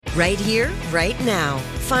Right here, right now.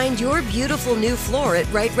 Find your beautiful new floor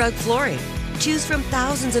at Right Rug Flooring. Choose from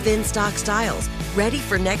thousands of in-stock styles, ready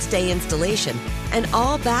for next day installation, and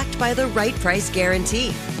all backed by the right price guarantee.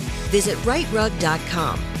 Visit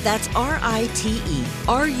rightrug.com. That's RITERUG.com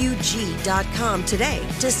today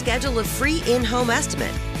to schedule a free in-home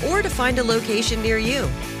estimate or to find a location near you.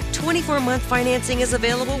 24-month financing is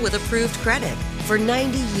available with approved credit. For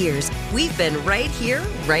 90 years, we've been right here,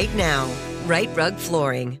 right now. Right Rug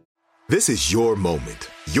Flooring. This is your moment,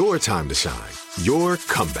 your time to shine, your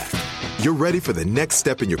comeback. You're ready for the next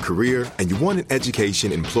step in your career, and you want an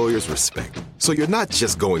education employers respect. So you're not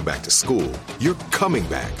just going back to school, you're coming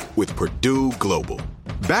back with Purdue Global.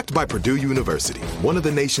 Backed by Purdue University, one of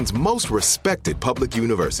the nation's most respected public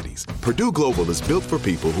universities, Purdue Global is built for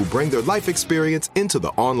people who bring their life experience into the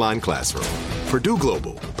online classroom. Purdue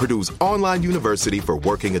Global, Purdue's online university for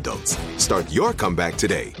working adults. Start your comeback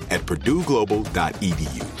today at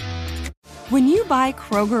purdueglobal.edu. When you buy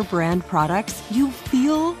Kroger brand products, you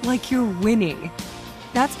feel like you're winning.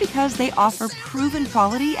 That's because they offer proven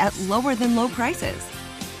quality at lower than low prices.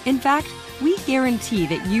 In fact, we guarantee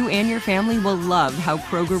that you and your family will love how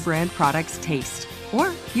Kroger brand products taste,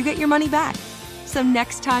 or you get your money back. So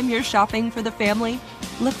next time you're shopping for the family,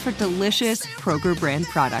 look for delicious Kroger brand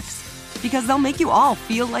products, because they'll make you all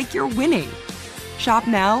feel like you're winning. Shop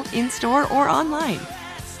now, in-store, or online.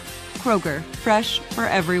 Kroger, fresh for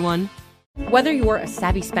everyone. Whether you're a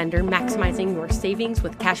savvy spender maximizing your savings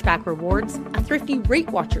with cashback rewards, a thrifty rate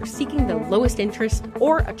watcher seeking the lowest interest,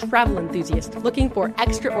 or a travel enthusiast looking for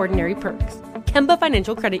extraordinary perks, Kemba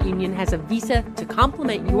Financial Credit Union has a visa to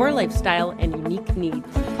complement your lifestyle and unique needs.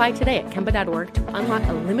 Apply today at Kemba.org to unlock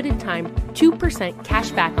a limited-time 2%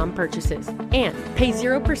 cash back on purchases and pay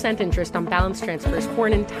 0% interest on balance transfers for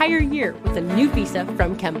an entire year with a new visa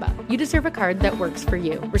from Kemba. You deserve a card that works for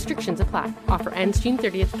you. Restrictions apply. Offer ends June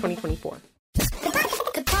 30th, 2024.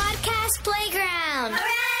 The Podcast Playground.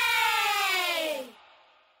 Hooray!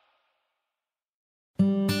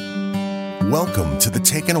 Welcome to the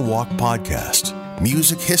Taking a Walk podcast,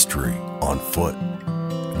 music history on foot.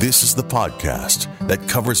 This is the podcast that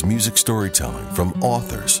covers music storytelling from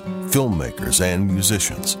authors, filmmakers, and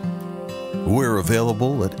musicians. We're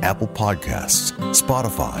available at Apple Podcasts,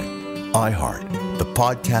 Spotify, iHeart, the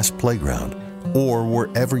Podcast Playground, or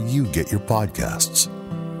wherever you get your podcasts.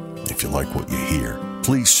 If you like what you hear,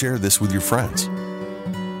 please share this with your friends.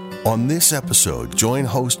 On this episode, join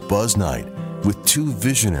host Buzz Knight with two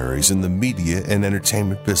visionaries in the media and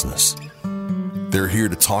entertainment business. They're here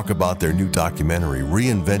to talk about their new documentary,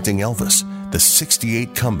 Reinventing Elvis, the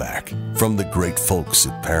 '68 comeback from the great folks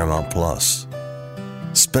at Paramount Plus.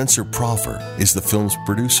 Spencer Proffer is the film's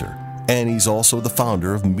producer, and he's also the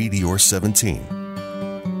founder of Meteor 17.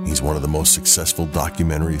 He's one of the most successful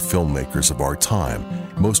documentary filmmakers of our time,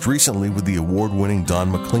 most recently with the award-winning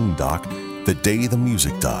Don McLean doc, The Day the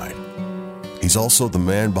Music Died. He's also the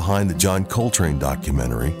man behind the John Coltrane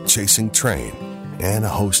documentary, Chasing Train, and a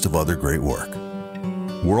host of other great work.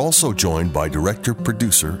 We're also joined by director,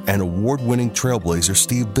 producer, and award-winning trailblazer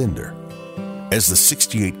Steve Binder. As the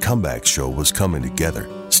 '68 comeback show was coming together,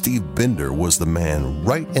 Steve Binder was the man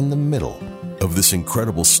right in the middle of this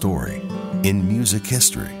incredible story in music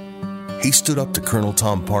history. He stood up to Colonel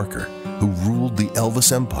Tom Parker, who ruled the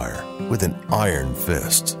Elvis empire with an iron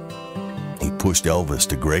fist. He pushed Elvis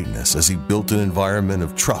to greatness as he built an environment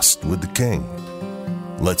of trust with the king.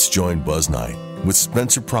 Let's join Buzz Knight with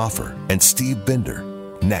Spencer Proffer and Steve Binder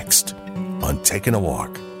next on Taking a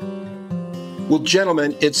Walk. Well,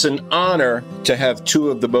 gentlemen, it's an honor to have two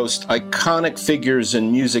of the most iconic figures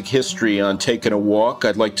in music history on Taking a Walk.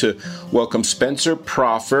 I'd like to welcome Spencer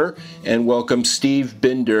Proffer and welcome Steve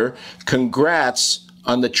Binder. Congrats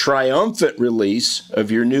on the triumphant release of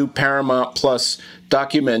your new Paramount Plus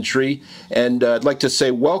documentary. And I'd like to say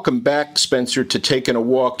welcome back, Spencer, to Taking a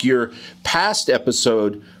Walk. Your past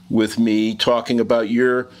episode with me talking about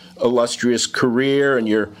your illustrious career and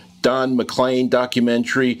your Don McLean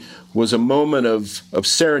documentary was a moment of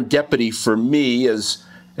serendipity for me as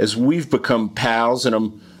we've become pals, and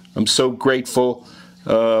I'm so grateful.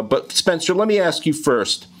 But Spencer, let me ask you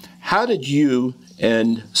first, how did you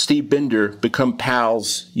and Steve Binder become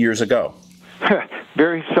pals years ago?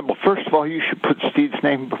 Very simple. First of all, you should put Steve's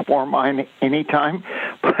name before mine anytime.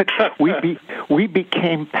 But we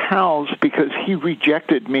became pals because he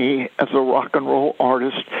rejected me as a rock and roll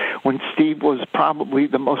artist when Steve was probably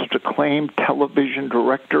the most acclaimed television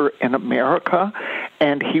director in America,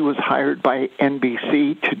 and he was hired by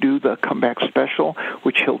NBC to do the comeback special,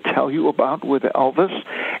 which he'll tell you about with Elvis.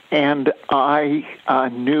 And I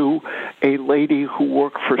knew a lady who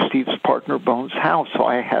worked for Steve's partner, Bones Howe, so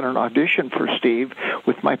I had an audition for Steve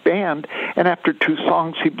with my band, and after 2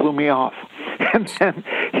 songs, he blew me off. And then,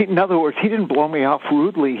 in other words, he didn't blow me off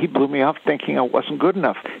rudely. He blew me off thinking I wasn't good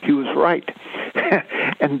enough. He was right.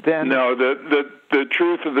 And then... No, the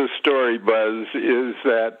truth of the story, Buzz, is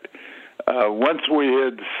that once we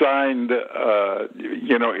had signed,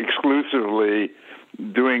 exclusively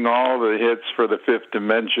doing all the hits for the Fifth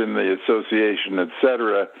Dimension, the Association,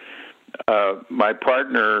 etc., my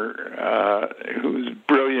partner, who's a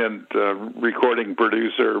brilliant recording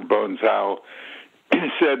producer, Bones Howe,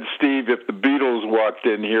 said, Steve, if the Beatles walked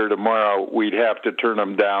in here tomorrow, we'd have to turn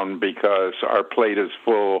them down because our plate is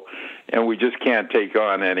full and we just can't take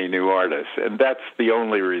on any new artists. And that's the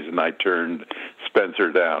only reason I turned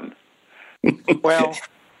Spencer down. Well,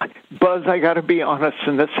 Buzz, I got to be honest,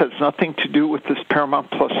 and this has nothing to do with this Paramount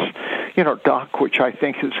Plus, doc, which I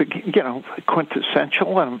think is,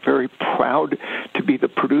 quintessential, and I'm very proud to be the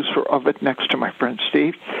producer of it next to my friend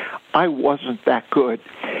Steve. I wasn't that good.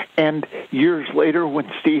 And years later, when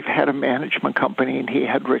Steve had a management company, and he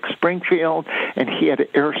had Rick Springfield, and he had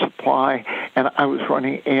Air Supply, and I was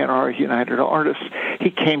running A&R United Artists, he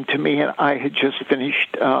came to me, and I had just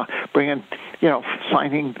finished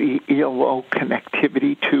signing the ELO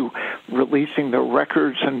connectivity to releasing the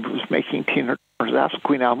records, and was making Tina Turner's Ass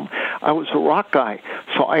Queen album. I was a rock guy,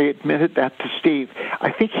 so I admitted that to Steve.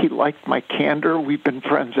 I think he liked my candor. We've been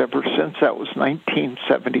friends ever since. That was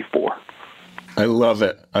 1974. I love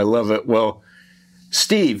it. I love it. Well,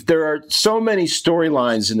 Steve, there are so many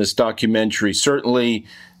storylines in this documentary. Certainly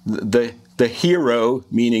the hero,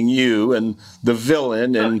 meaning you, and the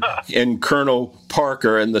villain, and Colonel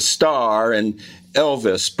Parker, and the star, and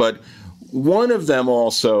Elvis. But one of them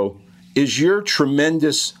also is your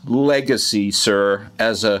tremendous legacy, sir,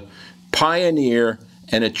 as a pioneer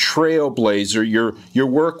and a trailblazer. Your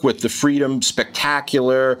work with the Freedom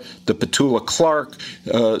Spectacular, the Petula Clark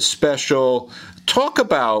special. Talk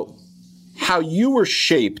about how you were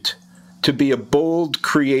shaped to be a bold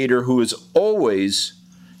creator who has always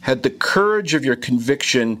had the courage of your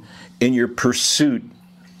conviction in your pursuit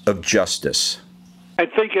of justice. I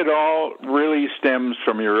think it all really stems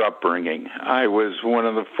from your upbringing. I was one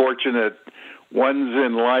of the fortunate ones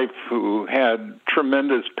in life who had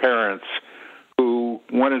tremendous parents who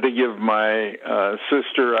wanted to give my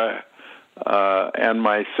sister and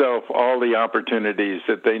myself all the opportunities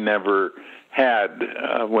that they never had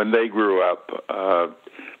when they grew up.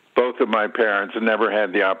 Both of my parents never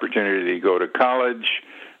had the opportunity to go to college.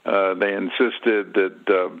 They insisted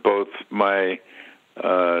that both my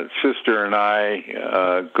sister and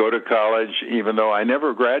I go to college, even though I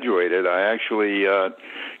never graduated. I actually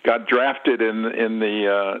got drafted in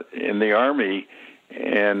the Army,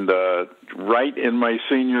 and right in my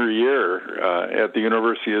senior year at the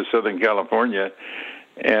University of Southern California.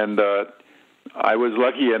 And I was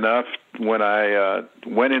lucky enough when I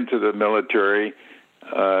went into the military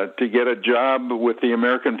to get a job with the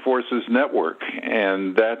American Forces Network,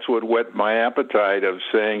 and that's what whet my appetite of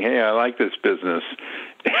saying, hey, I like this business.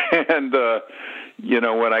 And,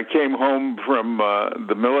 when I came home from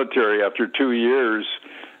the military after 2 years,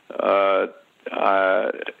 a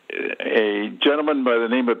gentleman by the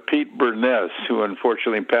name of Pete Burness, who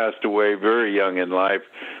unfortunately passed away very young in life,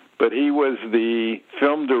 but he was the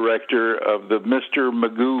film director of the Mr.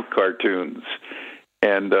 Magoo cartoons.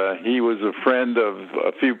 And he was a friend of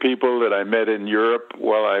a few people that I met in Europe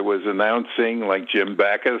while I was announcing, like Jim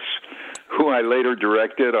Backus, who I later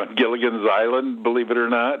directed on Gilligan's Island, believe it or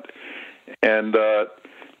not. And,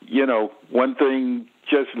 one thing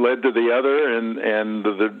just led to the other, and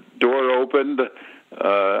the door opened.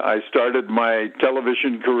 I started my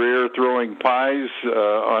television career throwing pies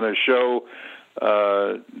on a show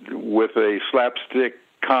with a slapstick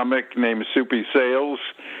comic named Soupy Sales.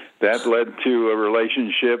 That led to a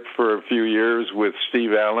relationship for a few years with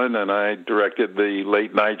Steve Allen, and I directed the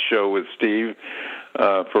late night show with Steve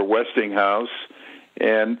for Westinghouse.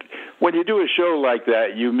 And when you do a show like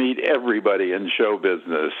that, you meet everybody in show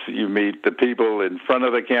business. You meet the people in front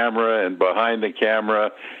of the camera and behind the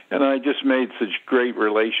camera, and I just made such great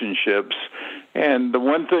relationships. And the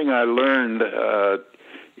one thing I learned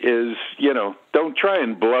is, don't try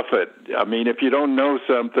and bluff it. I mean, if you don't know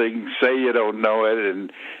something, say you don't know it,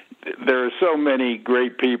 and there are so many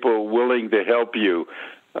great people willing to help you.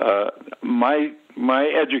 My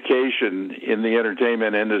education in the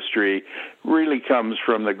entertainment industry really comes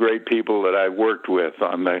from the great people that I've worked with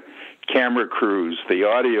on the camera crews, the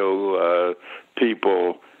audio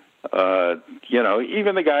people,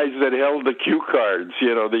 even the guys that held the cue cards,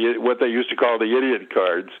 what they used to call the idiot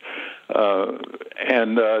cards.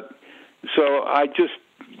 So I just,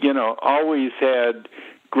 always had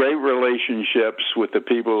great relationships with the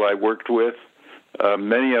people I worked with.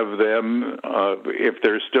 Many of them, if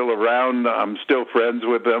they're still around, I'm still friends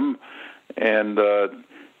with them. And,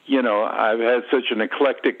 I've had such an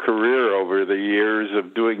eclectic career over the years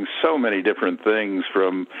of doing so many different things,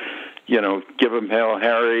 from, Give 'Em Hell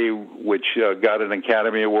Harry, which got an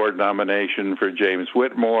Academy Award nomination for James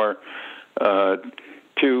Whitmore,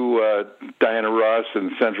 to Diana Ross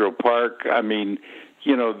in Central Park. I mean,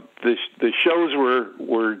 the shows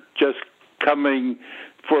were just coming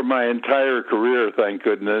for my entire career, thank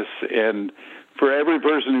goodness. And for every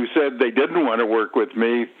person who said they didn't want to work with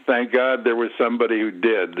me, thank God there was somebody who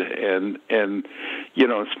did. And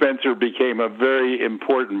Spencer became a very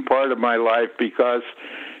important part of my life, because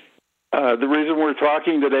the reason we're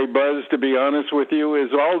talking today, Buzz, to be honest with you,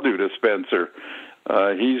 is all due to Spencer.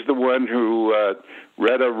 He's the one who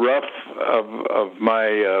read a rough of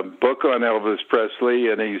my book on Elvis Presley,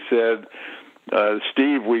 and he said,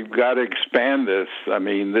 Steve, we've got to expand this. I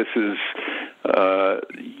mean, this is,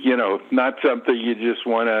 not something you just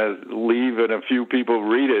want to leave and a few people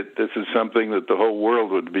read it. This is something that the whole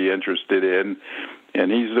world would be interested in.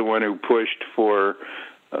 And he's the one who pushed for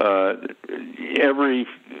every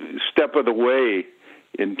step of the way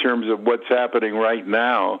in terms of what's happening right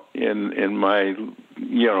now in my,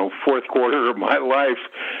 fourth quarter of my life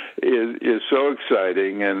is so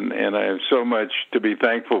exciting, and I have so much to be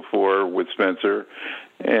thankful for with Spencer.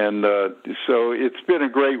 And so it's been a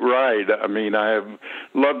great ride. I mean, I have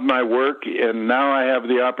loved my work, and now I have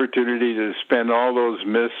the opportunity to spend all those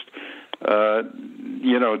missed,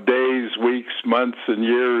 days, weeks, months, and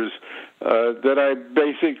years that I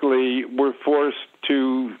basically were forced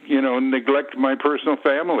to, neglect my personal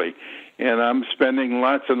family. And I'm spending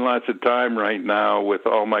lots and lots of time right now with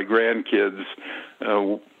all my grandkids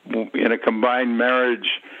in a combined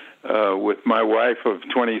marriage with my wife of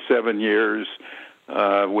 27 years.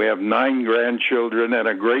 We have 9 grandchildren and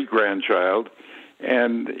a great-grandchild.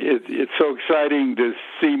 And it's so exciting to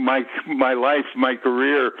see my life, my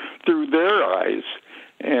career through their eyes.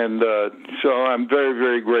 And so I'm very,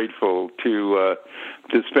 very grateful to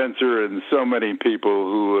Spencer and so many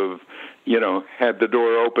people who have, had the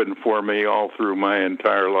door open for me all through my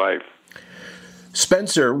entire life.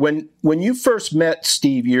 Spencer, when you first met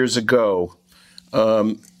Steve years ago,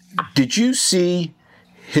 did you see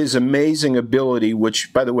his amazing ability,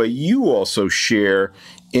 which, by the way, you also share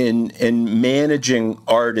in managing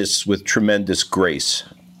artists with tremendous grace?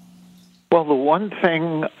 Well, the one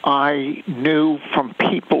thing I knew from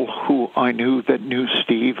people who I knew that knew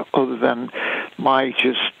Steve, other than my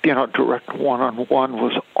just, direct one-on-one,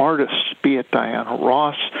 was artists, be it Diana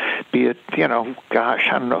Ross, be it, I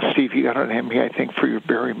don't know, Steve, you got an Emmy, I think, for your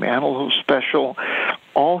Barry Manilow special.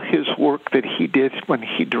 All his work that he did when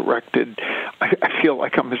he directed, I feel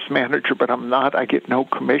like I'm his manager, but I'm not. I get no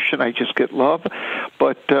commission. I just get love.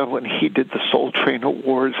 But when he did the Soul Train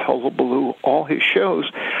Awards, Hullabaloo, all his shows,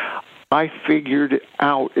 I figured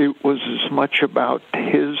out it was as much about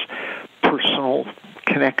his personal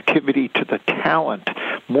connectivity to the talent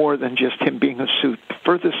more than just him being a suit. The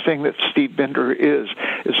furthest thing that Steve Binder is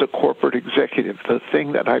a corporate executive. The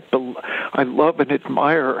thing that I love and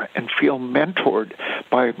admire and feel mentored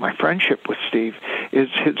by my friendship with Steve is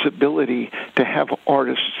his ability to have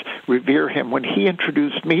artists revere him. When he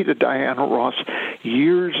introduced me to Diana Ross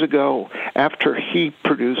years ago, after he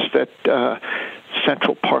produced that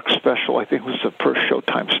Central Park special, I think it was the first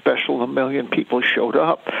Showtime special, 1 million people showed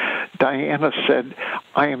up. Diana said,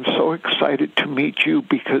 I am so excited to meet you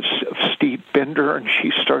because of Steve Binder, and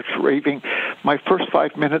she starts raving. My first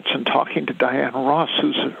 5 minutes in talking to Diana Ross,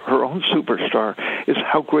 who's her own superstar, is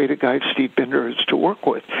how great a guy Steve Binder is to work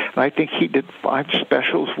with. And I think he did 5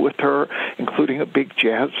 specials with her, including a big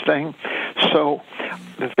jazz thing. So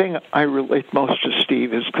the thing I relate most to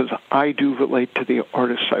Steve is because I do relate to the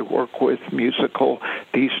artists I work with, musical,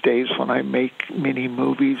 these days when I make mini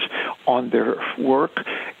movies on their work,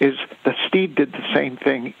 is that Steve did the same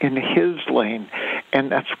thing in his lane.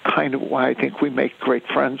 And that's kind of why I think we make great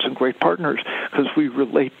friends and great partners, because we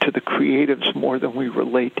relate to the creatives more than we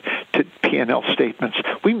relate to P&L statements.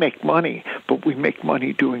 We make money, but we make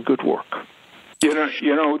money doing good work.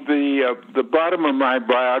 The bottom of my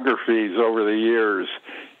biographies over the years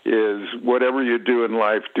is whatever you do in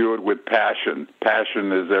life, do it with passion.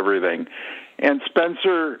 Passion is everything. And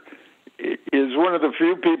Spencer is one of the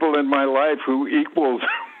few people in my life who equals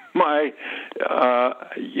my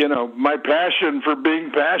passion for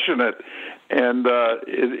being passionate. And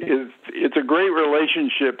it's a great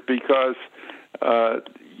relationship because,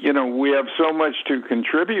 we have so much to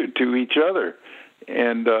contribute to each other.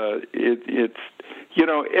 And it's,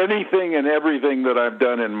 anything and everything that I've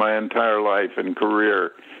done in my entire life and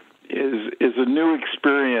career is a new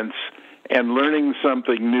experience and learning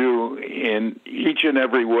something new in each and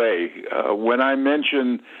every way. When I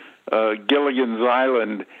mention Gilligan's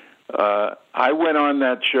Island, I went on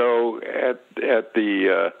that show at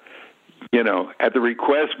the at the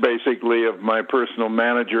request, basically, of my personal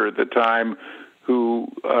manager at the time, who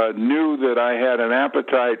knew that I had an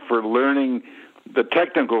appetite for learning the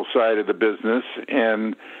technical side of the business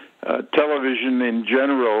and television in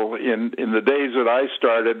general. In the days that I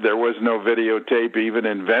started, there was no videotape even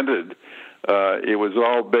invented. It was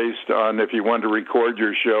all based on, if you wanted to record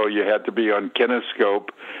your show, you had to be on kinescope,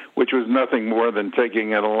 which was nothing more than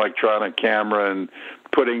taking an electronic camera and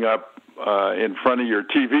putting up in front of your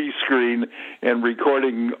TV screen and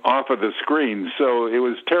recording off of the screen. So it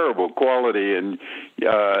was terrible quality. And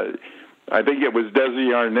I think it was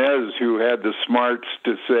Desi Arnaz who had the smarts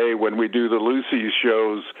to say, when we do the Lucy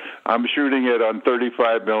shows, I'm shooting it on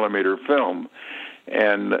 35 millimeter film.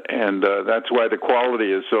 And that's why the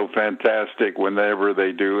quality is so fantastic whenever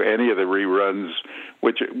they do any of the reruns,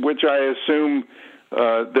 which I assume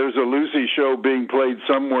there's a Lucy show being played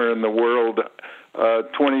somewhere in the world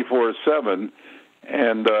 24/7,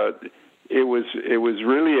 and it was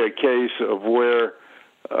really a case of where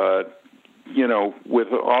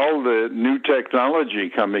with all the new technology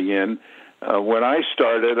coming in. When I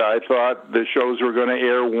started, I thought the shows were going to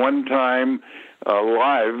air one time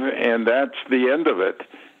live, and that's the end of it.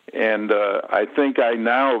 And I think I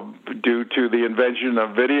now, due to the invention of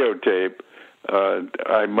videotape,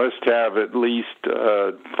 I must have at least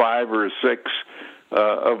 5 or 6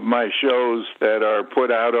 of my shows that are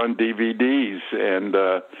put out on DVDs, and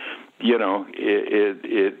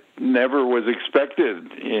it never was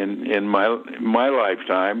expected in my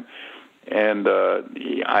lifetime. And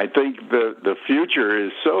I think the future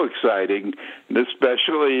is so exciting, and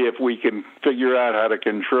especially if we can figure out how to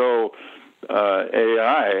control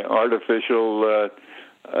AI, artificial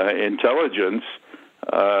intelligence.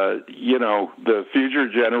 The future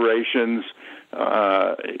generations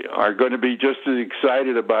are going to be just as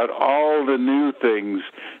excited about all the new things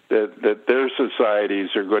that their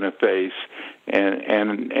societies are going to face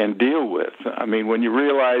and deal with. I mean, when you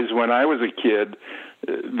realize when I was a kid,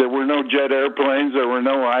 there were no jet airplanes, there were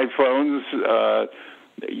no iPhones.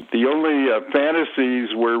 The only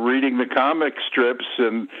fantasies were reading the comic strips,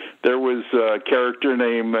 and there was a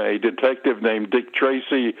detective named Dick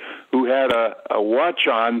Tracy, who had a watch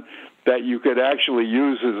on that you could actually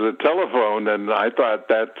use as a telephone, and I thought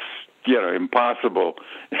that's impossible.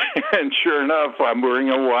 And sure enough, I'm wearing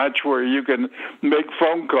a watch where you can make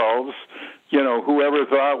phone calls. Whoever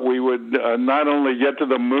thought we would not only get to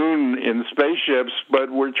the moon in spaceships, but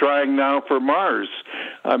we're trying now for Mars.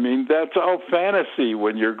 I mean, that's all fantasy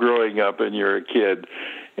when you're growing up and you're a kid.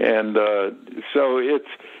 And so it's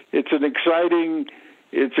exciting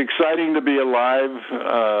to be alive.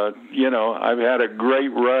 I've had a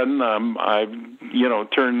great run. I've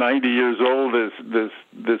turned 90 years old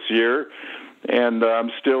this year, and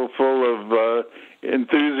I'm still full of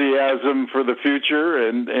enthusiasm for the future,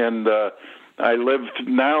 and I live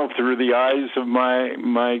now through the eyes of my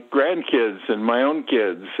grandkids and my own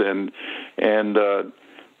kids, and I'm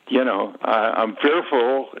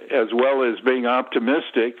fearful as well as being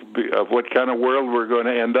optimistic of what kind of world we're going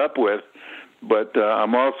to end up with, but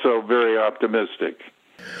I'm also very optimistic.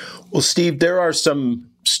 Well, Steve, there are some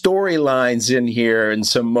storylines in here and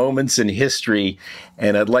some moments in history,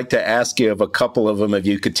 and I'd like to ask you of a couple of them if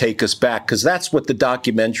you could take us back, because that's what the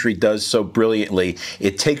documentary does so brilliantly.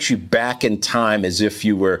 It takes you back in time as if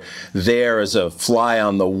you were there as a fly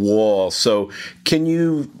on the wall. So can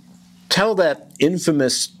you tell that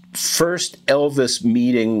infamous first Elvis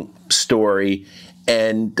meeting story,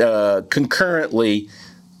 and concurrently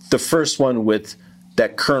the first one with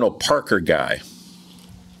that Colonel Parker guy?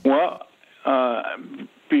 Well,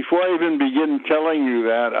 before I even begin telling you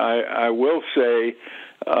that, I will say,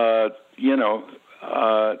 the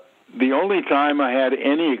only time I had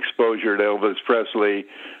any exposure to Elvis Presley,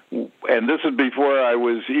 and this is before I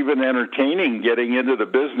was even entertaining getting into the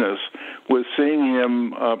business, was seeing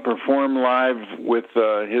him perform live with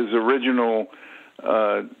his original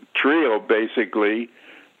trio, basically.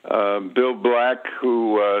 Bill Black,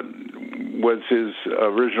 who was his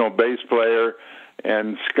original bass player,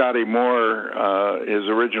 and Scotty Moore, his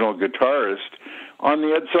original guitarist, on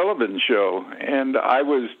the Ed Sullivan Show. And I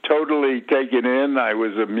was totally taken in. I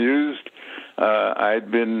was amused.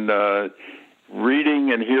 I'd been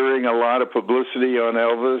reading and hearing a lot of publicity on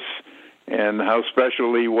Elvis, and how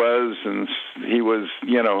special he was, and he was,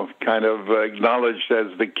 kind of acknowledged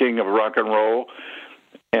as the king of rock and roll.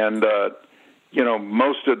 And,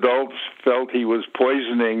 most adults felt he was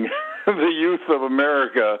poisoning the youth of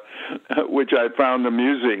America, which I found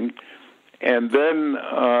amusing. And then,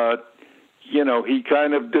 he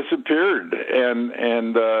kind of disappeared and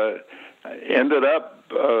ended up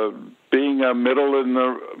being a middle of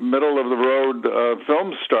the road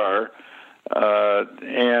film star.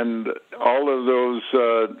 And all of those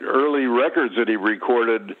early records that he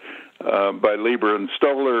recorded by Lieber and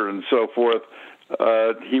Stoller and so forth,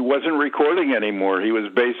 he wasn't recording anymore. He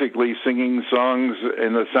was basically singing songs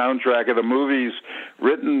in the soundtrack of the movies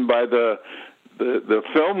written by the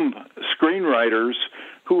film screenwriters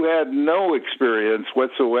who had no experience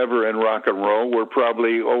whatsoever in rock and roll, were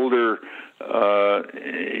probably older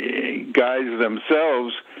guys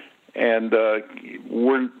themselves, and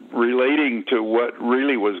weren't relating to what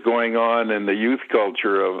really was going on in the youth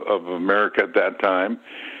culture of America at that time.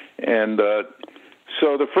 And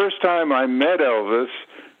so the first time I met Elvis,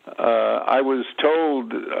 I was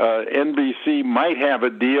told NBC might have a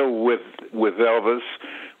deal with Elvis,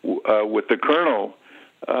 with the Colonel,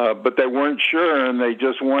 but they weren't sure, and they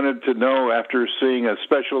just wanted to know, after seeing a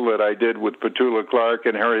special that I did with Petula Clark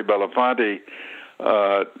and Harry Belafonte,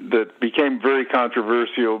 that became very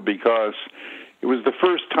controversial because it was the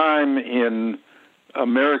first time in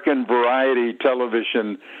American variety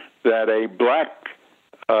television that a black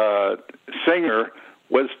singer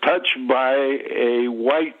was touched by a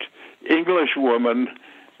white English woman.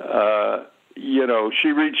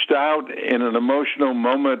 She reached out in an emotional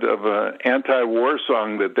moment of an anti-war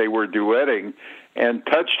song that they were duetting and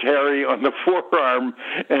touched Harry on the forearm,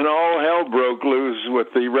 and all hell broke loose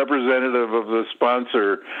with the representative of the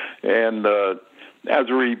sponsor. And as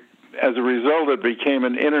a result, it became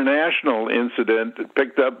an international incident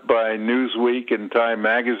picked up by Newsweek and Time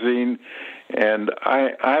magazine. And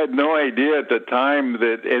I had no idea at the time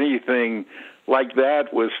that anything like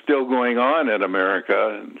that was still going on in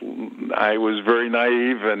America. I was very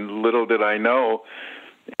naive, and little did I know.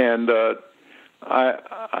 And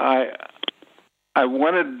I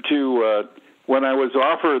wanted to, when I was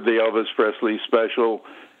offered the Elvis Presley special,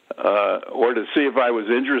 or to see if I was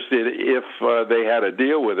interested if they had a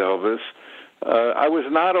deal with Elvis, I was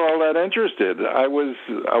not all that interested. I was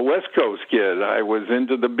a West Coast kid. I was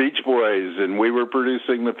into the Beach Boys, and we were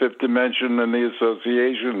producing The Fifth Dimension and The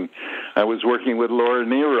Association. I was working with Laura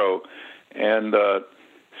Nero. And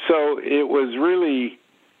so it was really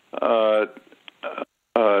a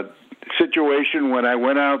situation when I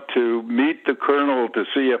went out to meet the Colonel to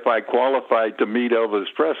see if I qualified to meet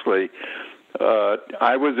Elvis Presley.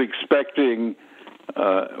 I was expecting...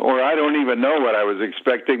 or I don't even know what I was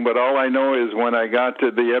expecting, but all I know is when I got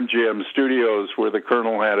to the MGM studios where the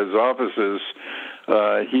Colonel had his offices,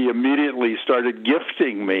 he immediately started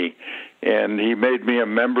gifting me, and he made me a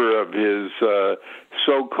member of his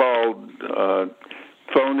so-called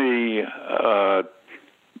phony...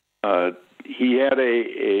 he had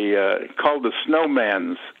a called the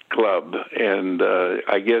Snowman's Club, and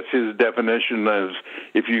I guess his definition is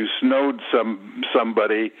if you snowed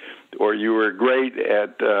somebody, or you were great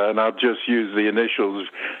at, and I'll just use the initials,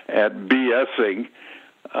 at BSing,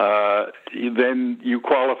 then you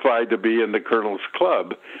qualified to be in the Colonel's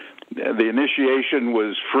Club. The initiation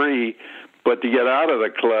was free, but to get out of the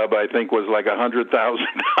club, I think, was like $100,000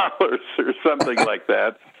 or something like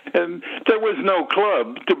that. And there was no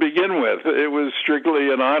club to begin with. It was strictly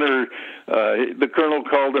an honor. The Colonel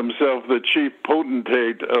called himself the chief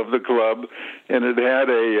potentate of the club, and it had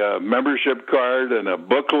a membership card and a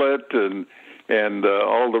booklet and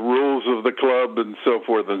all the rules of the club and so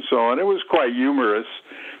forth and so on. It was quite humorous.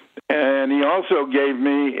 And he also gave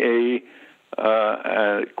me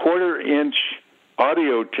a quarter-inch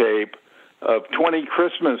audio tape of 20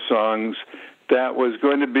 Christmas songs that was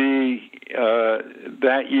going to be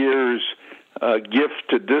that year's gift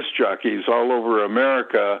to disc jockeys all over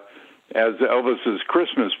America as Elvis's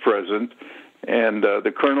Christmas present. And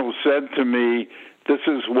the Colonel said to me, this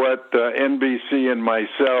is what NBC and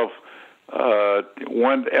myself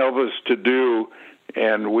want Elvis to do,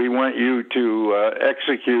 and we want you to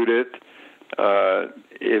execute it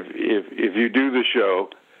if you do the show.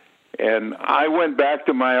 And I went back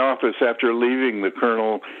to my office after leaving the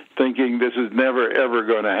Colonel thinking this is never, ever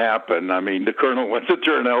going to happen. I mean, the Colonel wants to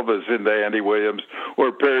turn Elvis into Andy Williams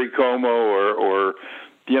or Perry Como or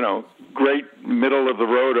great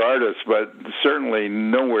middle-of-the-road artists, but certainly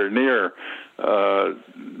nowhere near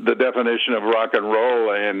the definition of rock and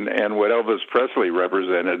roll and what Elvis Presley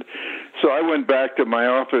represented. So I went back to my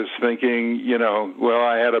office thinking, well,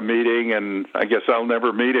 I had a meeting, and I guess I'll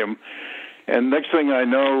never meet him. And next thing I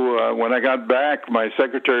know, when I got back, my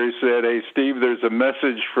secretary said, "Hey, Steve, there's a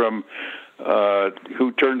message from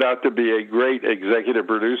who turned out to be a great executive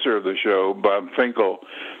producer of the show, Bob Finkel,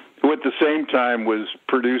 who at the same time was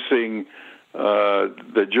producing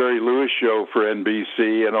the Jerry Lewis show for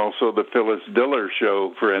NBC and also the Phyllis Diller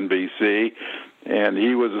show for NBC, and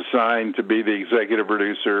he was assigned to be the executive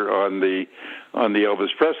producer on the Elvis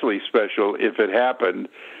Presley special if it happened."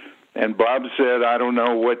 And Bob said, "I don't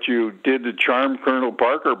know what you did to charm Colonel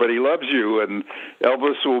Parker, but he loves you, and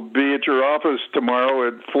Elvis will be at your office tomorrow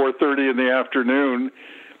at 4:30 in the afternoon."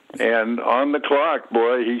 And on the clock,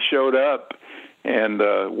 boy, he showed up and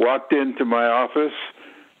walked into my office,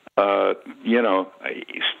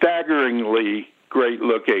 staggeringly great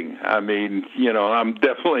looking. I mean, I'm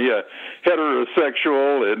definitely a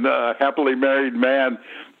heterosexual and happily married man,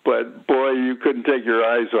 but boy, you couldn't take your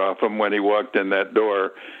eyes off him when he walked in that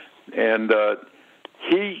door. And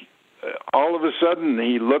he, all of a sudden,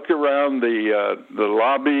 he looked around the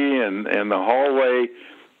lobby and the hallway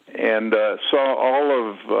and saw all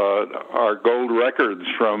of our gold records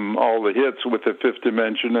from all the hits with the Fifth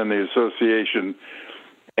Dimension and the Association.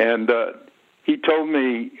 And he told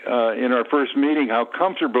me in our first meeting how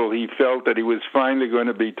comfortable he felt that he was finally going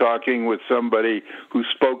to be talking with somebody who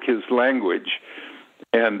spoke his language.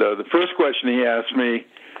 And the first question he asked me,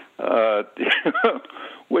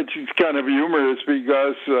 which is kind of humorous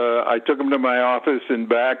because I took him to my office and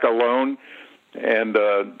back alone, and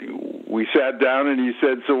we sat down, and he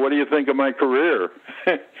said, "So what do you think of my career?"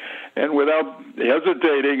 And without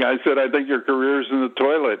hesitating, I said, "I think your career's in the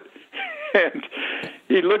toilet." And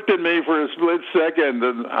he looked at me for a split second,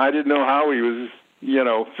 and I didn't know how he was,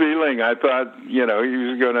 feeling. I thought, he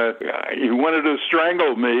wanted to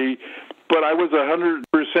strangle me. But I was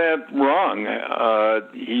 100% wrong.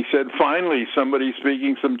 He said, "Finally, somebody's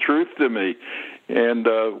speaking some truth to me." And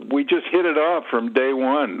we just hit it off from day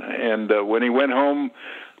one. And when he went home,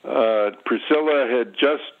 Priscilla had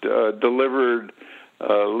just delivered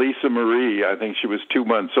Lisa Marie. I think she was 2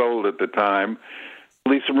 months old at the time.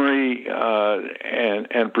 Lisa Marie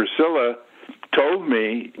and Priscilla told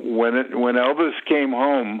me when Elvis came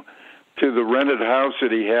home to the rented house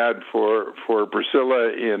that he had for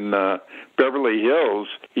Priscilla in Beverly Hills,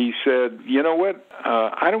 he said, "You know what?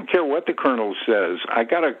 I don't care what the Colonel says. I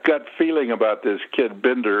got a gut feeling about this kid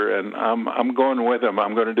Binder, and I'm going with him.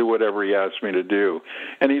 I'm going to do whatever he asks me to do."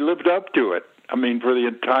 And he lived up to it. I mean, for the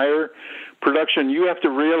entire production, you have to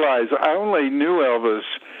realize I only knew Elvis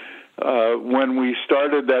when we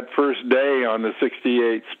started that first day on the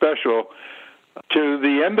 68 special to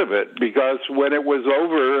the end of it, because when it was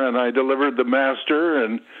over and I delivered the master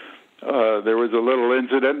and there was a little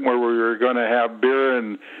incident where we were going to have beer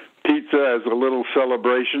and pizza as a little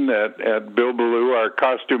celebration at Bill Ballou, our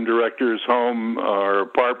costume director's home, our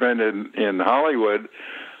apartment in Hollywood,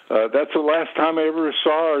 that's the last time I ever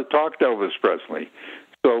saw or talked to Elvis Presley.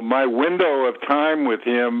 So my window of time with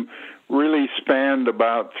him really spanned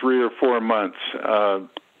about 3 or 4 months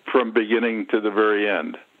from beginning to the very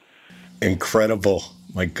end. Incredible.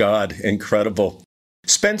 My God, incredible.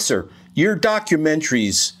 Spencer, your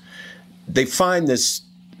documentaries, they find this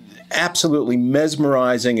absolutely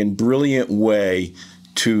mesmerizing and brilliant way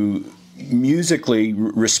to musically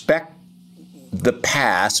respect the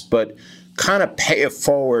past, but kind of pay it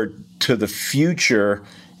forward to the future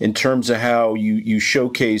in terms of how you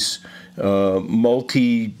showcase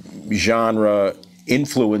multi-genre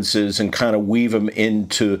influences and kind of weave them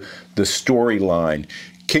into the storyline.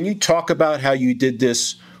 Can you talk about how you did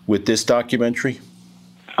this with this documentary?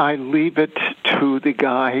 I leave it to the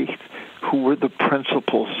guy who were the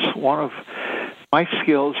principals. One of my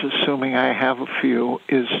skills, assuming I have a few,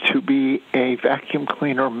 is to be a vacuum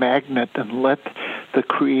cleaner magnet and let the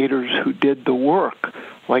creators who did the work,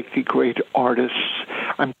 like the great artists.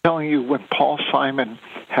 I'm telling you, when Paul Simon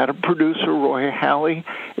had a producer, Roy Halley,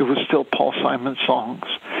 it was still Paul Simon songs.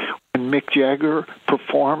 When Mick Jagger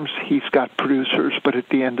performs, he's got producers, but at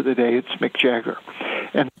the end of the day, it's Mick Jagger.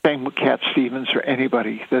 And same with Cat Stevens or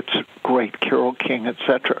anybody that's great, Carole King,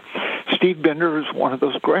 etc. Steve Binder is one of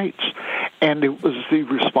those greats. And it was the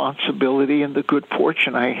responsibility and the good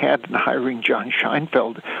fortune I had in hiring John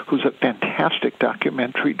Scheinfeld, who's a fantastic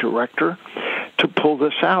documentary director, to pull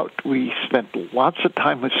this out. We spent lots of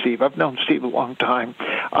time with Steve. I've known Steve a long time.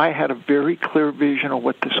 I had a very clear vision of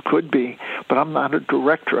what this could be, but I'm not a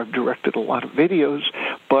director. I've directed a lot of videos,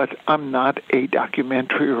 but I'm not a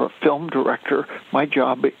documentary or a film director. My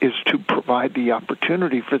job is to provide the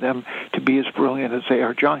opportunity for them to be as brilliant as they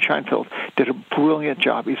are. John Scheinfeld did a brilliant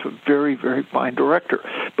job. He's a very, very fine director,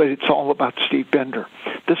 but it's all about Steve Binder.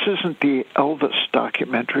 This isn't the Elvis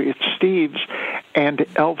documentary. It's Steve's, And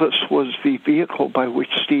Elvis was the vehicle by which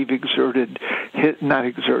Steve not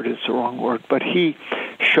exerted, it's the wrong word, but he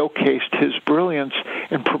showcased his brilliance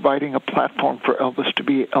in providing a platform for Elvis to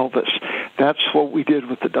be Elvis. That's what we did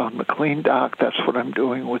with the Don McLean doc. That's what I'm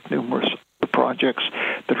doing with numerous projects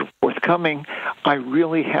that are forthcoming. I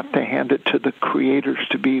really have to hand it to the creators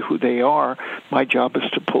to be who they are. My job is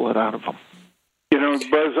to pull it out of them. You know,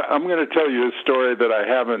 Buzz, I'm going to tell you a story that I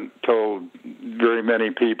haven't told very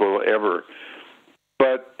many people ever.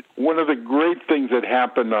 But one of the great things that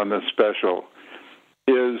happened on this special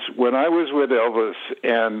is when I was with Elvis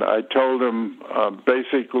and I told him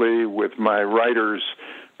basically with my writers,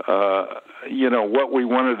 what we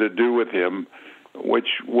wanted to do with him, which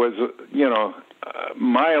was,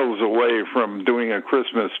 miles away from doing a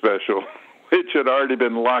Christmas special, which had already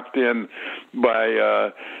been locked in by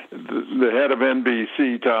the head of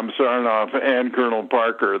NBC, Tom Sarnoff, and Colonel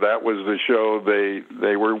Parker. That was the show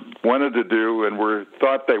they wanted to do and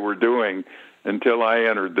thought they were doing until I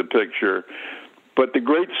entered the picture. But the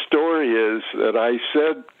great story is that I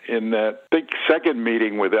said in that big second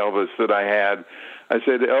meeting with Elvis that I had, I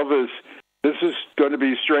said, Elvis, this is going to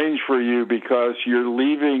be strange for you because you're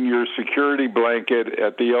leaving your security blanket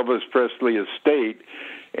at the Elvis Presley estate,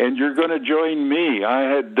 and you're going to join me. I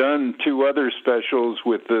had done 2 other specials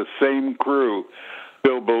with the same crew,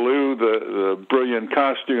 Bill Ballou, the brilliant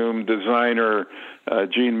costume designer,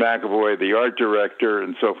 Gene McAvoy, the art director,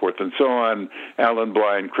 and so forth and so on, Alan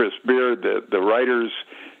Bly and Chris Beard, the writers.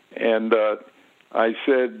 And I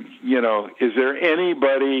said, is there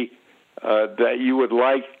anybody that you would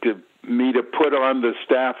like me to put on the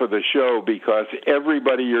staff of the show, because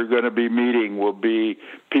everybody you're going to be meeting will be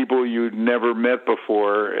people you'd never met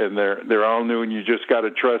before, and they're all new, and you just got to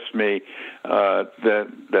trust me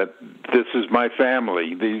that this is my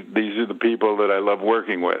family. These are the people that I love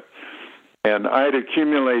working with. And I'd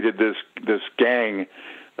accumulated this gang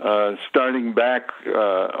starting back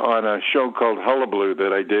on a show called Hullabaloo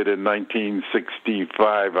that I did in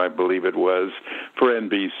 1965, I believe it was, for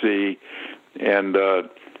NBC. And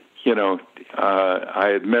I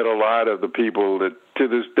had met a lot of the people that to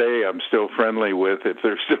this day I'm still friendly with, if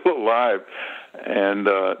they're still alive. And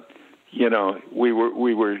we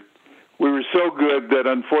were so good that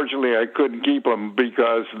unfortunately I couldn't keep them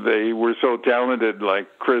because they were so talented.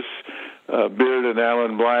 Like Chris Beard and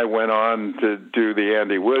Alan Bly went on to do the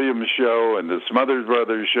Andy Williams show and the Smothers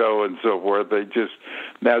Brothers show and so forth. They just,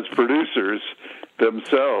 as producers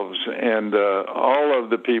themselves, and all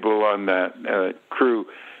of the people on that crew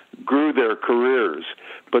grew their careers.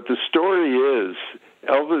 But the story is,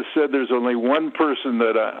 Elvis said there's only one person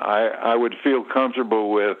that I would feel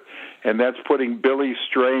comfortable with, and that's putting Billy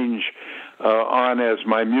Strange on as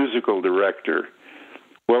my musical director.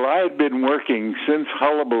 Well, I had been working since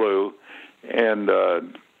Hullabaloo and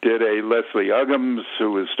did a Leslie Uggams,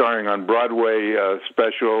 who was starring on Broadway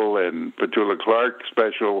special, and Petula Clark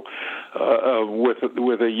special,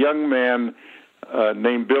 with a young man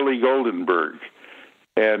named Billy Goldenberg.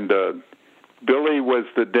 And Billy was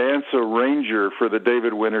the dance arranger for the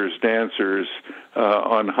David Winters dancers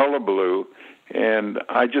on Hullabaloo, and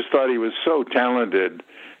I just thought he was so talented.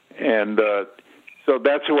 And so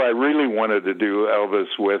that's who I really wanted to do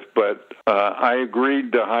Elvis with, but I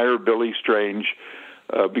agreed to hire Billy Strange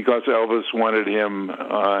because Elvis wanted him,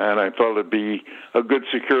 and I felt it'd be a good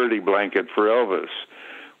security blanket for Elvis.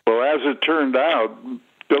 Well, as it turned out,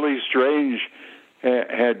 Billy Strange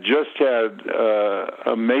had just had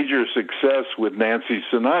a major success with Nancy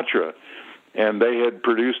Sinatra, and they had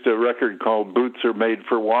produced a record called Boots Are Made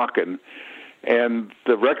for Walkin', and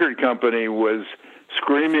the record company was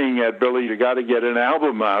screaming at Billy, you got to get an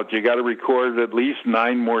album out, you got to record at least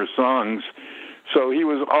 9 more songs. So he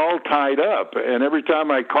was all tied up, and every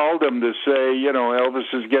time I called him to say,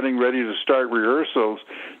 Elvis is getting ready to start rehearsals,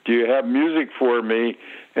 do you have music for me?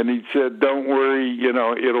 And he said, don't worry,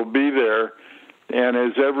 it'll be there. And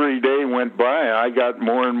as every day went by, I got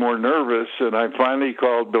more and more nervous, and I finally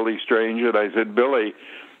called Billy Strange, and I said, Billy,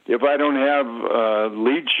 if I don't have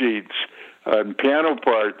lead sheets and piano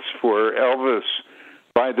parts for Elvis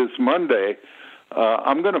by this Monday,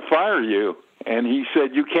 I'm going to fire you. And he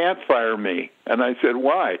said, you can't fire me. And I said,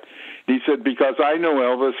 why? He said, because I know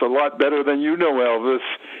Elvis a lot better than you know Elvis,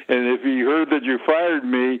 and if he heard that you fired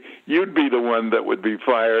me, you'd be the one that would be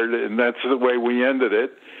fired, and that's the way we ended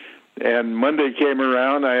it. And Monday came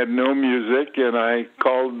around, I had no music, and I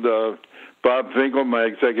called Bob Finkel, my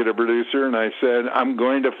executive producer, and I said, I'm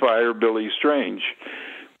going to fire Billy Strange.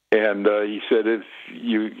 And he said, if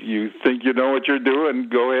you think you know what you're doing,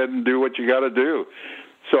 go ahead and do what you got to do.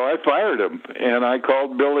 So I fired him, and I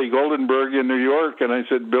called Billy Goldenberg in New York, and I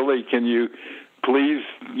said, Billy, can you please,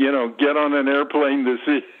 get on an airplane this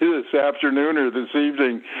afternoon or this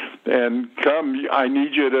evening and come. I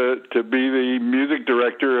need you to be the music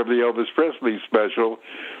director of the Elvis Presley special.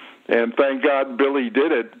 And thank God Billy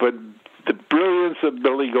did it. But the brilliance of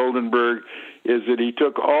Billy Goldenberg is that he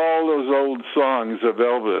took all those old songs of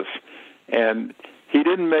Elvis and he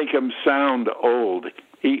didn't make them sound old.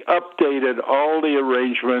 He updated all the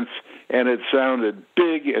arrangements, and it sounded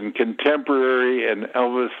big and contemporary, and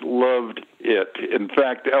Elvis loved it. In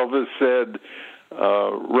fact, Elvis said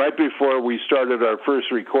right before we started our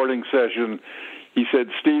first recording session, he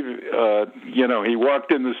said, Steve, he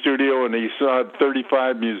walked in the studio and he saw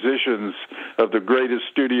 35 musicians of the greatest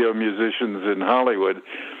studio musicians in Hollywood.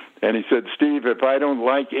 And he said, Steve, if I don't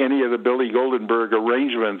like any of the Billy Goldenberg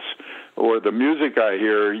arrangements or the music I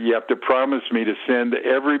hear, you have to promise me to send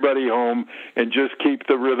everybody home and just keep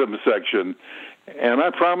the rhythm section. And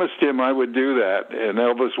I promised him I would do that. And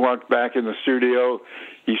Elvis walked back in the studio.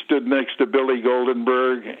 He stood next to Billy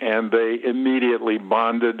Goldenberg, and they immediately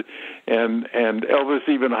bonded. And Elvis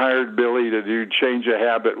even hired Billy to do Change a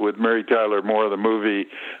Habit with Mary Tyler Moore, the movie,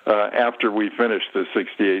 after we finished the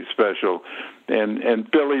 68 special.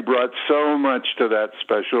 And Billy brought so much to that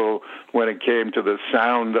special when it came to the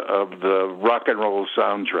sound of the rock and roll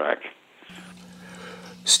soundtrack.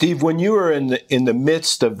 Steve, when you were in the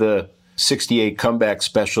midst of the 68 comeback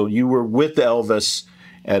special, you were with Elvis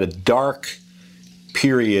at a dark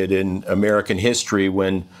period in American history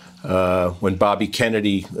when Bobby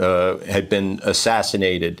Kennedy had been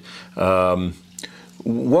assassinated.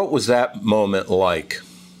 What was that moment like?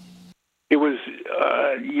 It was,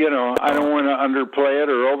 I don't want to underplay it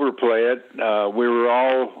or overplay it.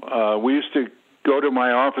 We used to go to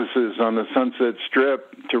my offices on the Sunset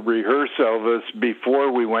Strip to rehearse Elvis before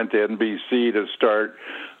we went to NBC to start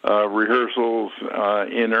rehearsals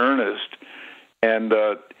in earnest. And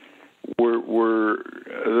the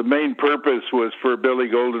main purpose was for Billy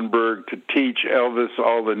Goldenberg to teach Elvis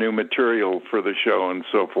all the new material for the show and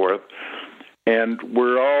so forth. And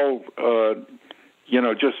we're all,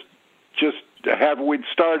 we'd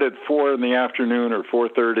start at 4 in the afternoon or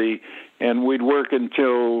 4:30, and we'd work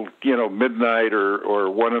until, midnight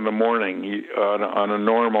or 1 in the morning on a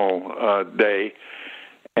normal day.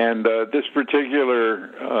 And this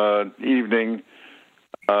particular evening,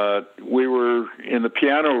 we were in the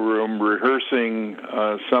piano room rehearsing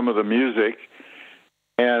some of the music,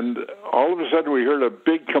 and all of a sudden we heard a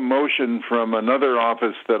big commotion from another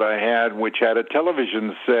office that I had, which had a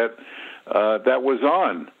television set that was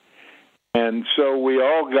on. And so we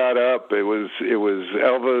all got up. It was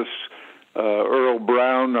Elvis, Earl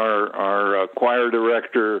Brown, our choir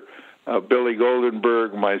director, Billy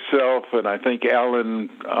Goldenberg, myself, and I think Alan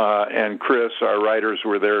and Chris, our writers,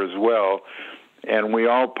 were there as well. And we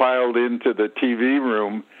all piled into the TV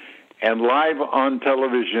room, and live on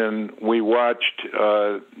television, we watched,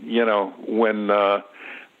 when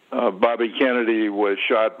Bobby Kennedy was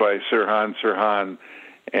shot by Sirhan,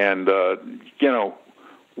 and,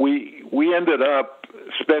 we ended up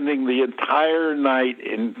spending the entire night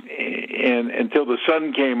until the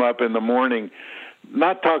sun came up in the morning,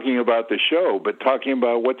 not talking about the show, but talking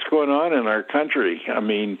about what's going on in our country. I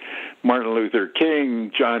mean, Martin Luther King,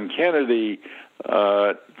 John Kennedy,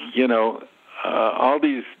 all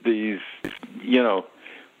these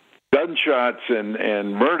gunshots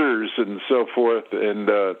and murders and so forth, and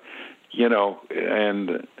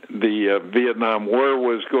and the Vietnam War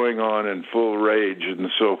was going on in full rage and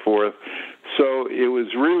so forth. So it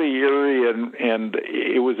was really eerie, and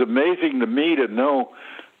it was amazing to me to know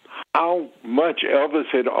how much Elvis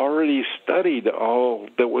had already studied all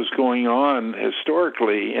that was going on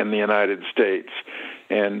historically in the United States.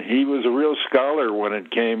 And he was a real scholar when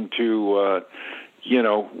it came to,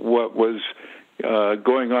 what was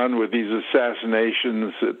going on with these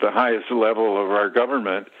assassinations at the highest level of our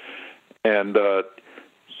government. And, and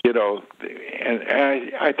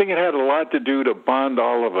I think it had a lot to do to bond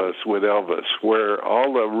all of us with Elvis, where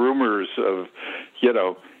all the rumors of,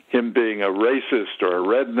 him being a racist or a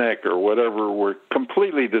redneck or whatever were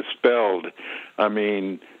completely dispelled. I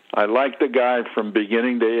mean, I liked the guy from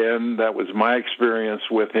beginning to end. That was my experience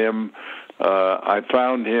with him. I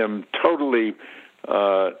found him totally,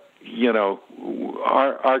 our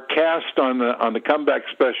cast on the comeback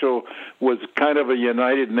special was kind of a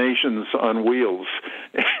United Nations on wheels.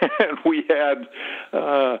 And we had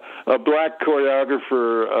a black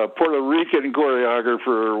choreographer, a Puerto Rican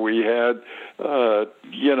choreographer. We had,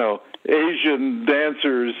 Asian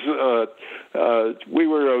dancers. We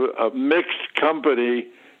were a mixed company,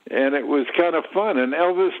 and it was kind of fun. And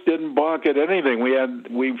Elvis didn't balk at anything.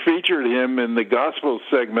 We featured him in the gospel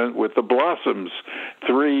segment with the Blossoms,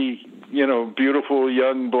 3 beautiful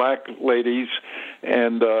young black ladies,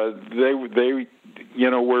 and they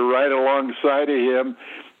were right alongside of him,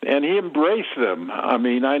 and he embraced them. I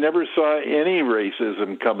mean, I never saw any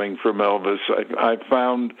racism coming from Elvis. I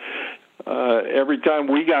found every time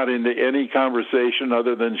we got into any conversation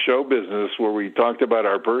other than show business where we talked about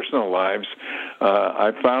our personal lives,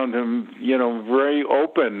 I found him, very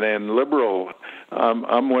open and liberal.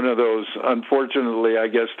 I'm one of those, unfortunately, I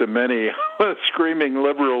guess to many, screaming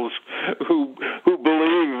liberals who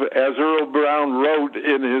believe, as Earl Brown wrote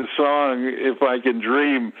in his song, "If I Can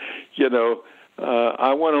Dream,"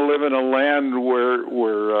 I want to live in a land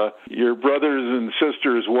where your brothers and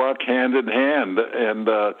sisters walk hand in hand, and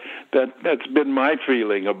that's been my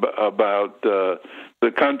feeling about the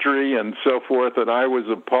country and so forth. And I was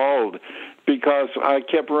appalled because I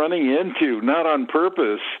kept running into, not on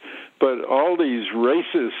purpose, but all these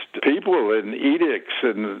racist people and edicts,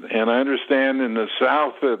 and I understand in the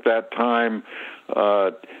South at that time,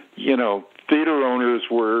 theater owners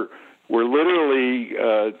were literally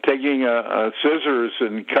taking scissors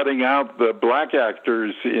and cutting out the black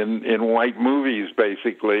actors in white movies,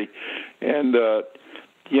 basically. And, I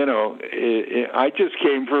just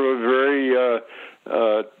came from a very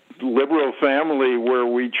liberal family where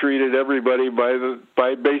we treated everybody by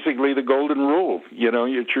basically the golden rule.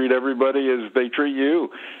 You treat everybody as they treat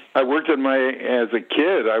you. As a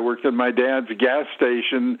kid, I worked at my dad's gas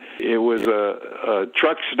station. It was a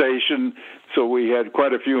truck station, so we had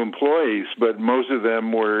quite a few employees, but most of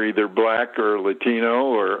them were either black or Latino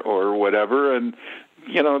or whatever, and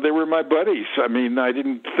they were my buddies. I mean, I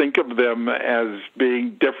didn't think of them as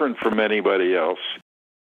being different from anybody else.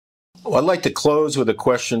 Well, I'd like to close with a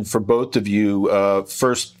question for both of you.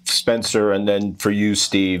 First, Spencer, and then for you,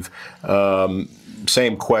 Steve.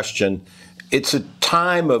 Same question. It's a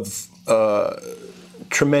time of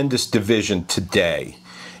tremendous division today.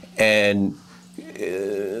 And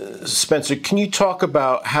Spencer, can you talk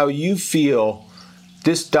about how you feel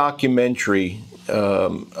this documentary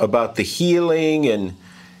about the healing and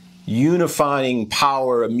unifying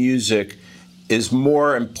power of music is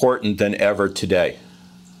more important than ever today?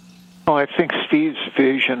 Well, I think Steve's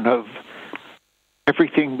vision of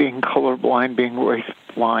everything being colorblind, being race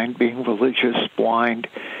blind, being religious blind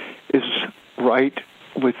is right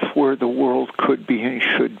with where the world could be and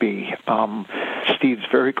should be. Steve's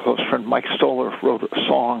very close friend, Mike Stoller, wrote a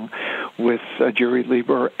song with Jerry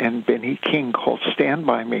Lieber and Benny King called Stand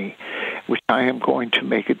By Me, which I am going to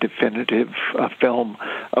make a definitive film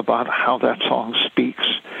about how that song speaks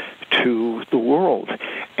to the world.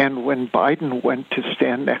 And when Biden went to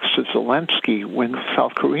stand next to Zelensky, when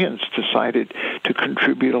South Koreans decided to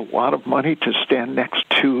contribute a lot of money to stand next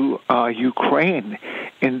to Ukraine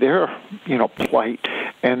in their, plight,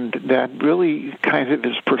 and that really kind of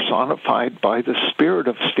is personified by the spirit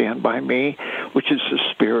of Stand By Me, which is the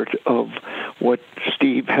spirit of what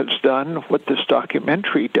Steve has done. What this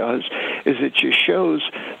documentary does is it just shows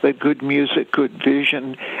that good music, good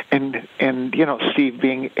vision, and Steve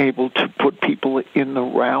being able to put people in the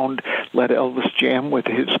round, let Elvis jam with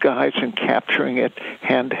his guys and capturing it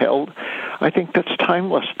handheld. I think that's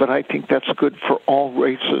timeless, but I think that's good for all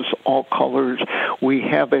races, all colors. We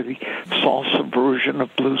have a salsa version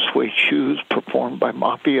of Blue Suede Shoes performed by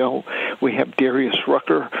Mafio. We have Darius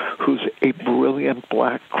Rucker, who's a brilliant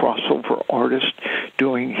black crossover artist,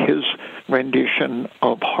 doing his rendition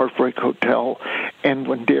of Heartbreak Hotel. And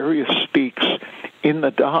when Darius speaks in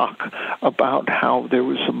the doc about how there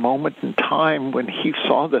was a moment in time when he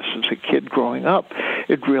saw this as a kid growing up,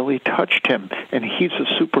 it really touched him. And he's a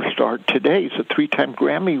superstar today. He's a 3-time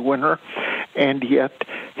Grammy winner, and yet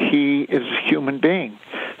he is a human being.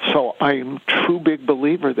 So I'm a true big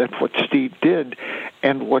believer that what Steve did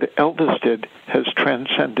and what Elvis did has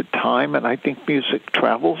transcended time, and I think music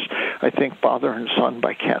travels. I think Father and Son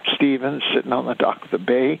by Cat Stevens, Sitting on the Dock of the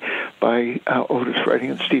Bay by Otis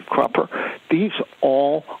Redding and Steve Cropper, these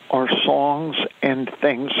all are songs and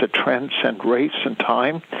things that transcend race and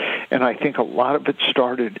time, and I think a lot of it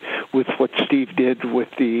started with what Steve did with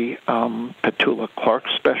the Petula Clark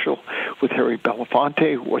special with Harry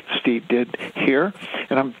Belafonte, what Steve did here,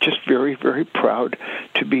 and I'm just very, very proud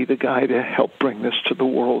to be the guy to help bring this to the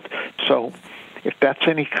world. So if that's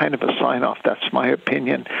any kind of a sign-off, that's my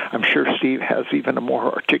opinion. I'm sure Steve has even a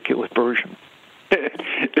more articulate version.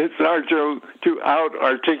 It's hard to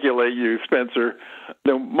out-articulate you, Spencer.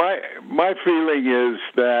 No, my feeling is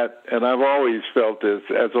that, and I've always felt this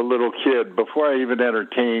as a little kid, before I even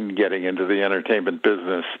entertained getting into the entertainment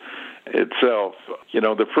business itself,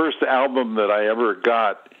 the first album that I ever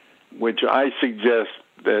got, which I suggest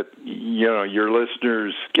that your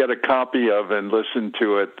listeners get a copy of and listen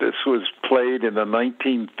to it. This was played in the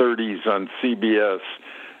 1930s on CBS.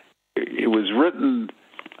 It was written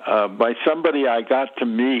by somebody I got to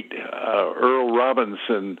meet, Earl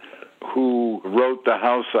Robinson, who wrote The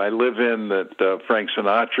House I Live In that Frank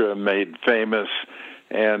Sinatra made famous.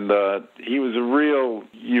 And he was a real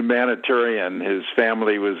humanitarian. His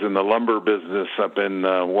family was in the lumber business up in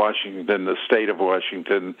Washington, the state of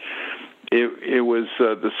Washington. It was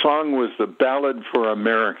the song was The Ballad for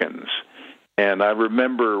Americans. And I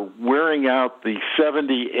remember wearing out the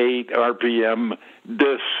 78 RPM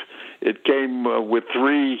discs. It came with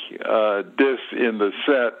 3 discs in the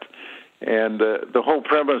set. And the whole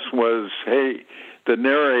premise was, hey, the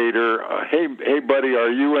narrator, hey, buddy,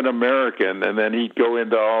 are you an American? And then he'd go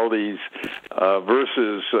into all these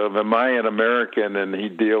verses of, am I an American? And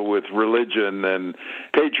he'd deal with religion and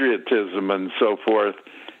patriotism and so forth.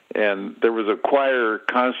 And there was a choir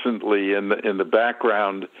constantly in the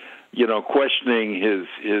background, questioning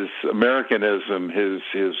his Americanism, his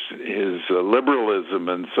liberalism,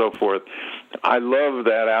 and so forth. I love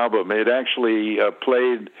that album. It actually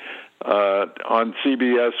played on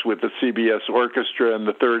CBS with the CBS Orchestra in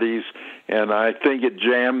the 30s, and I think it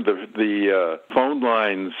jammed the phone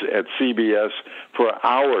lines at CBS for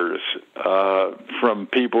hours from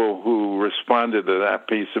people who responded to that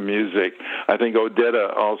piece of music. I think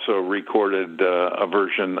Odetta also recorded a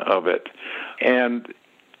version of it. And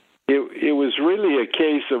it was really a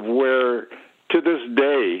case of where, to this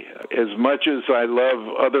day, as much as I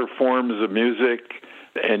love other forms of music,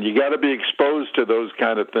 and you got to be exposed to those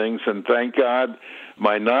kind of things. And thank God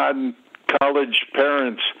my non-college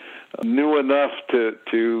parents knew enough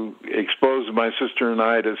to expose my sister and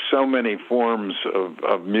I to so many forms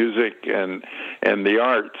of music and the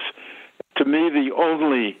arts. To me, the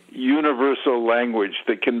only universal language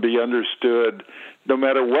that can be understood, no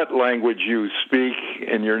matter what language you speak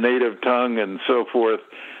in your native tongue and so forth,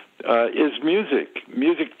 is music.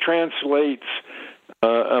 Music translates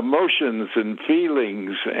emotions and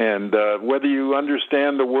feelings, and whether you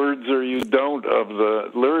understand the words or you don't of the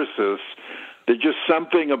lyricists, there's just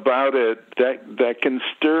something about it that can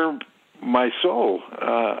stir my soul.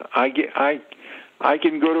 I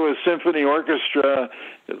can go to a symphony orchestra,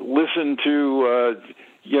 listen to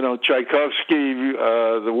Tchaikovsky,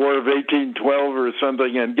 the War of 1812 or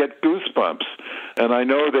something, and get goosebumps. And I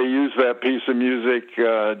know they use that piece of music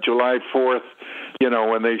July 4th,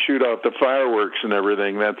 when they shoot out the fireworks and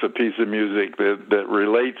everything. That's a piece of music that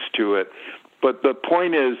relates to it. But the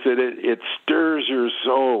point is that it stirs your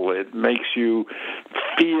soul. It makes you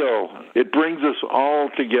feel. It brings us all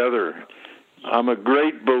together. I'm a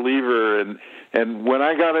great believer, and when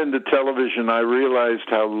I got into television, I realized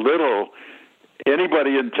how little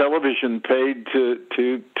anybody in television paid to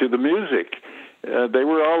the music. They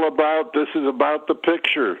were all about, this is about the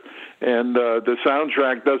picture, and the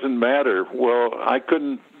soundtrack doesn't matter. Well, I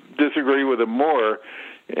couldn't disagree with them more,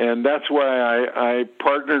 and that's why I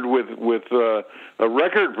partnered with a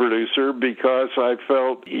record producer, because I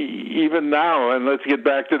felt even now, and let's get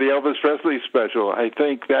back to the Elvis Presley special, I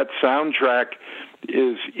think that soundtrack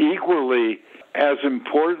is equally as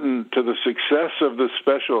important to the success of the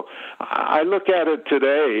special. I look at it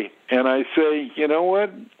today and I say, you know what?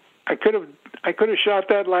 I could have shot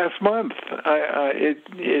that last month.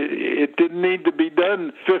 It didn't need to be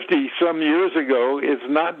done 50-some years ago. It's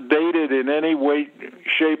not dated in any way,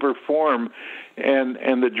 shape, or form.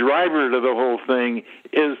 And the driver to the whole thing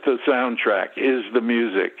is the soundtrack, is the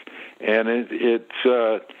music. And it's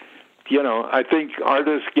I think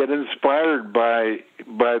artists get inspired by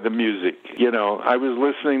the music. I was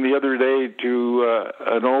listening the other day to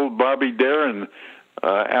an old Bobby Darin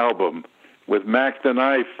album with Mac the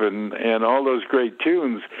Knife and all those great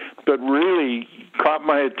tunes, but really caught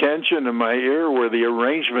my attention and my ear were the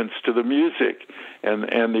arrangements to the music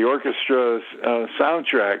and the orchestra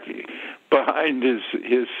soundtrack behind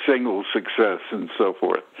his single success and so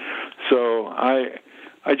forth. So I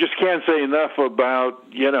just can't say enough about,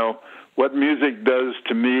 what music does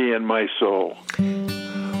to me and my soul.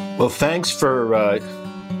 Well, thanks for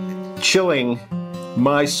chilling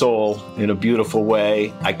my soul in a beautiful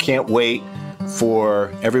way. I can't wait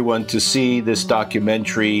for everyone to see this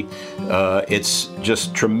documentary. It's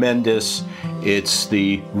just tremendous. It's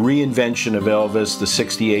the Reinvention of Elvis, the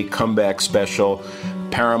 68 comeback special,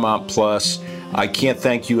 Paramount Plus. I can't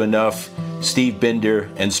thank you enough, Steve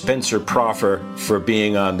Binder and Spencer Proffer, for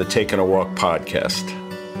being on the Taking a Walk podcast.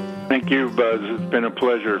 Thank you, Buzz. It's been a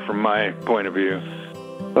pleasure from my point of view.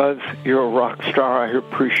 Buzz, you're a rock star. I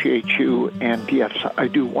appreciate you. And yes, I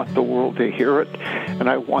do want the world to hear it. And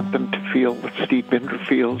I want them to feel what Steve Binder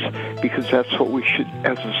feels, because that's what we should,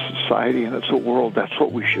 as a society and as a world, that's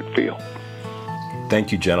what we should feel.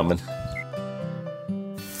 Thank you, gentlemen.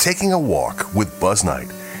 Taking a Walk with Buzz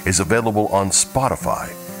Knight is available on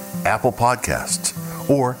Spotify, Apple Podcasts,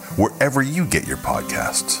 or wherever you get your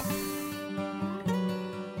podcasts.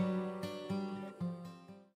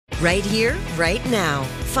 Right here, right now.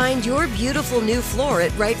 Find your beautiful new floor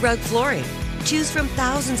at Right Rug Flooring. Choose from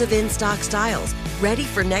thousands of in-stock styles, ready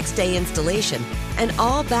for next day installation, and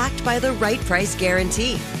all backed by the right price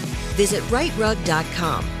guarantee. Visit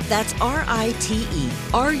rightrug.com. That's RITERUG.com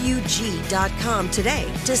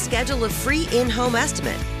today to schedule a free in-home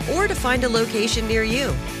estimate or to find a location near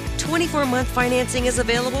you. 24-month financing is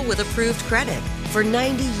available with approved credit. For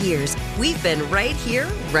 90 years, we've been right here,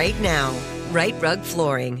 right now. Right Rug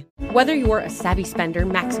Flooring. Whether you're a savvy spender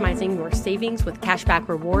maximizing your savings with cashback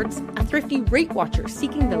rewards, a thrifty rate watcher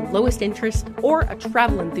seeking the lowest interest, or a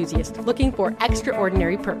travel enthusiast looking for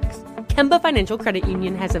extraordinary perks, Kemba Financial Credit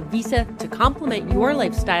Union has a visa to complement your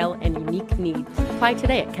lifestyle and unique needs. Apply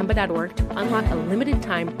today at Kemba.org to unlock a limited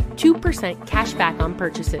time 2% cash back on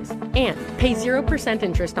purchases and pay 0%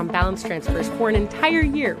 interest on balance transfers for an entire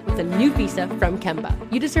year with a new visa from Kemba.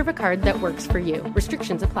 You deserve a card that works for you.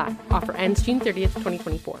 Restrictions apply. Offer ends June 30th,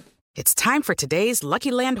 2024. It's time for today's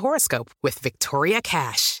Lucky Land horoscope with Victoria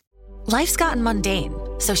Cash. Life's gotten mundane,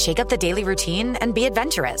 so shake up the daily routine and be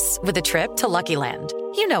adventurous with a trip to Lucky Land.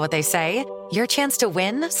 You know what they say, your chance to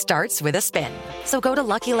win starts with a spin. So go to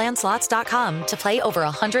LuckyLandSlots.com to play over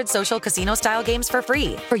 100 social casino-style games for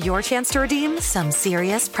free for your chance to redeem some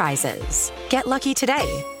serious prizes. Get lucky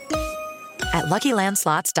today at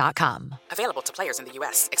LuckyLandSlots.com. Available to players in the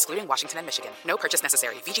U.S., excluding Washington and Michigan. No purchase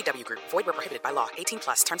necessary. VGW Group. Void where prohibited by law.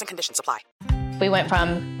 18+. Terms and conditions apply. We went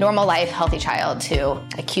from normal life, healthy child to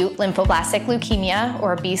acute lymphoblastic leukemia,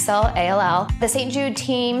 or B-cell ALL. The St. Jude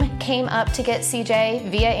team came up to get CJ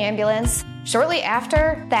via ambulance. Shortly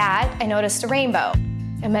after that, I noticed a rainbow.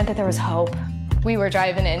 It meant that there was hope. We were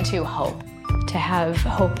driving into hope. To have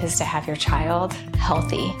hope is to have your child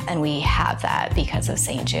healthy, and we have that because of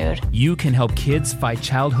St. Jude. You can help kids fight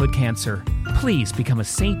childhood cancer. Please become a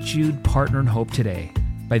St. Jude Partner in Hope today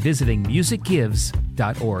by visiting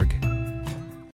musicgives.org.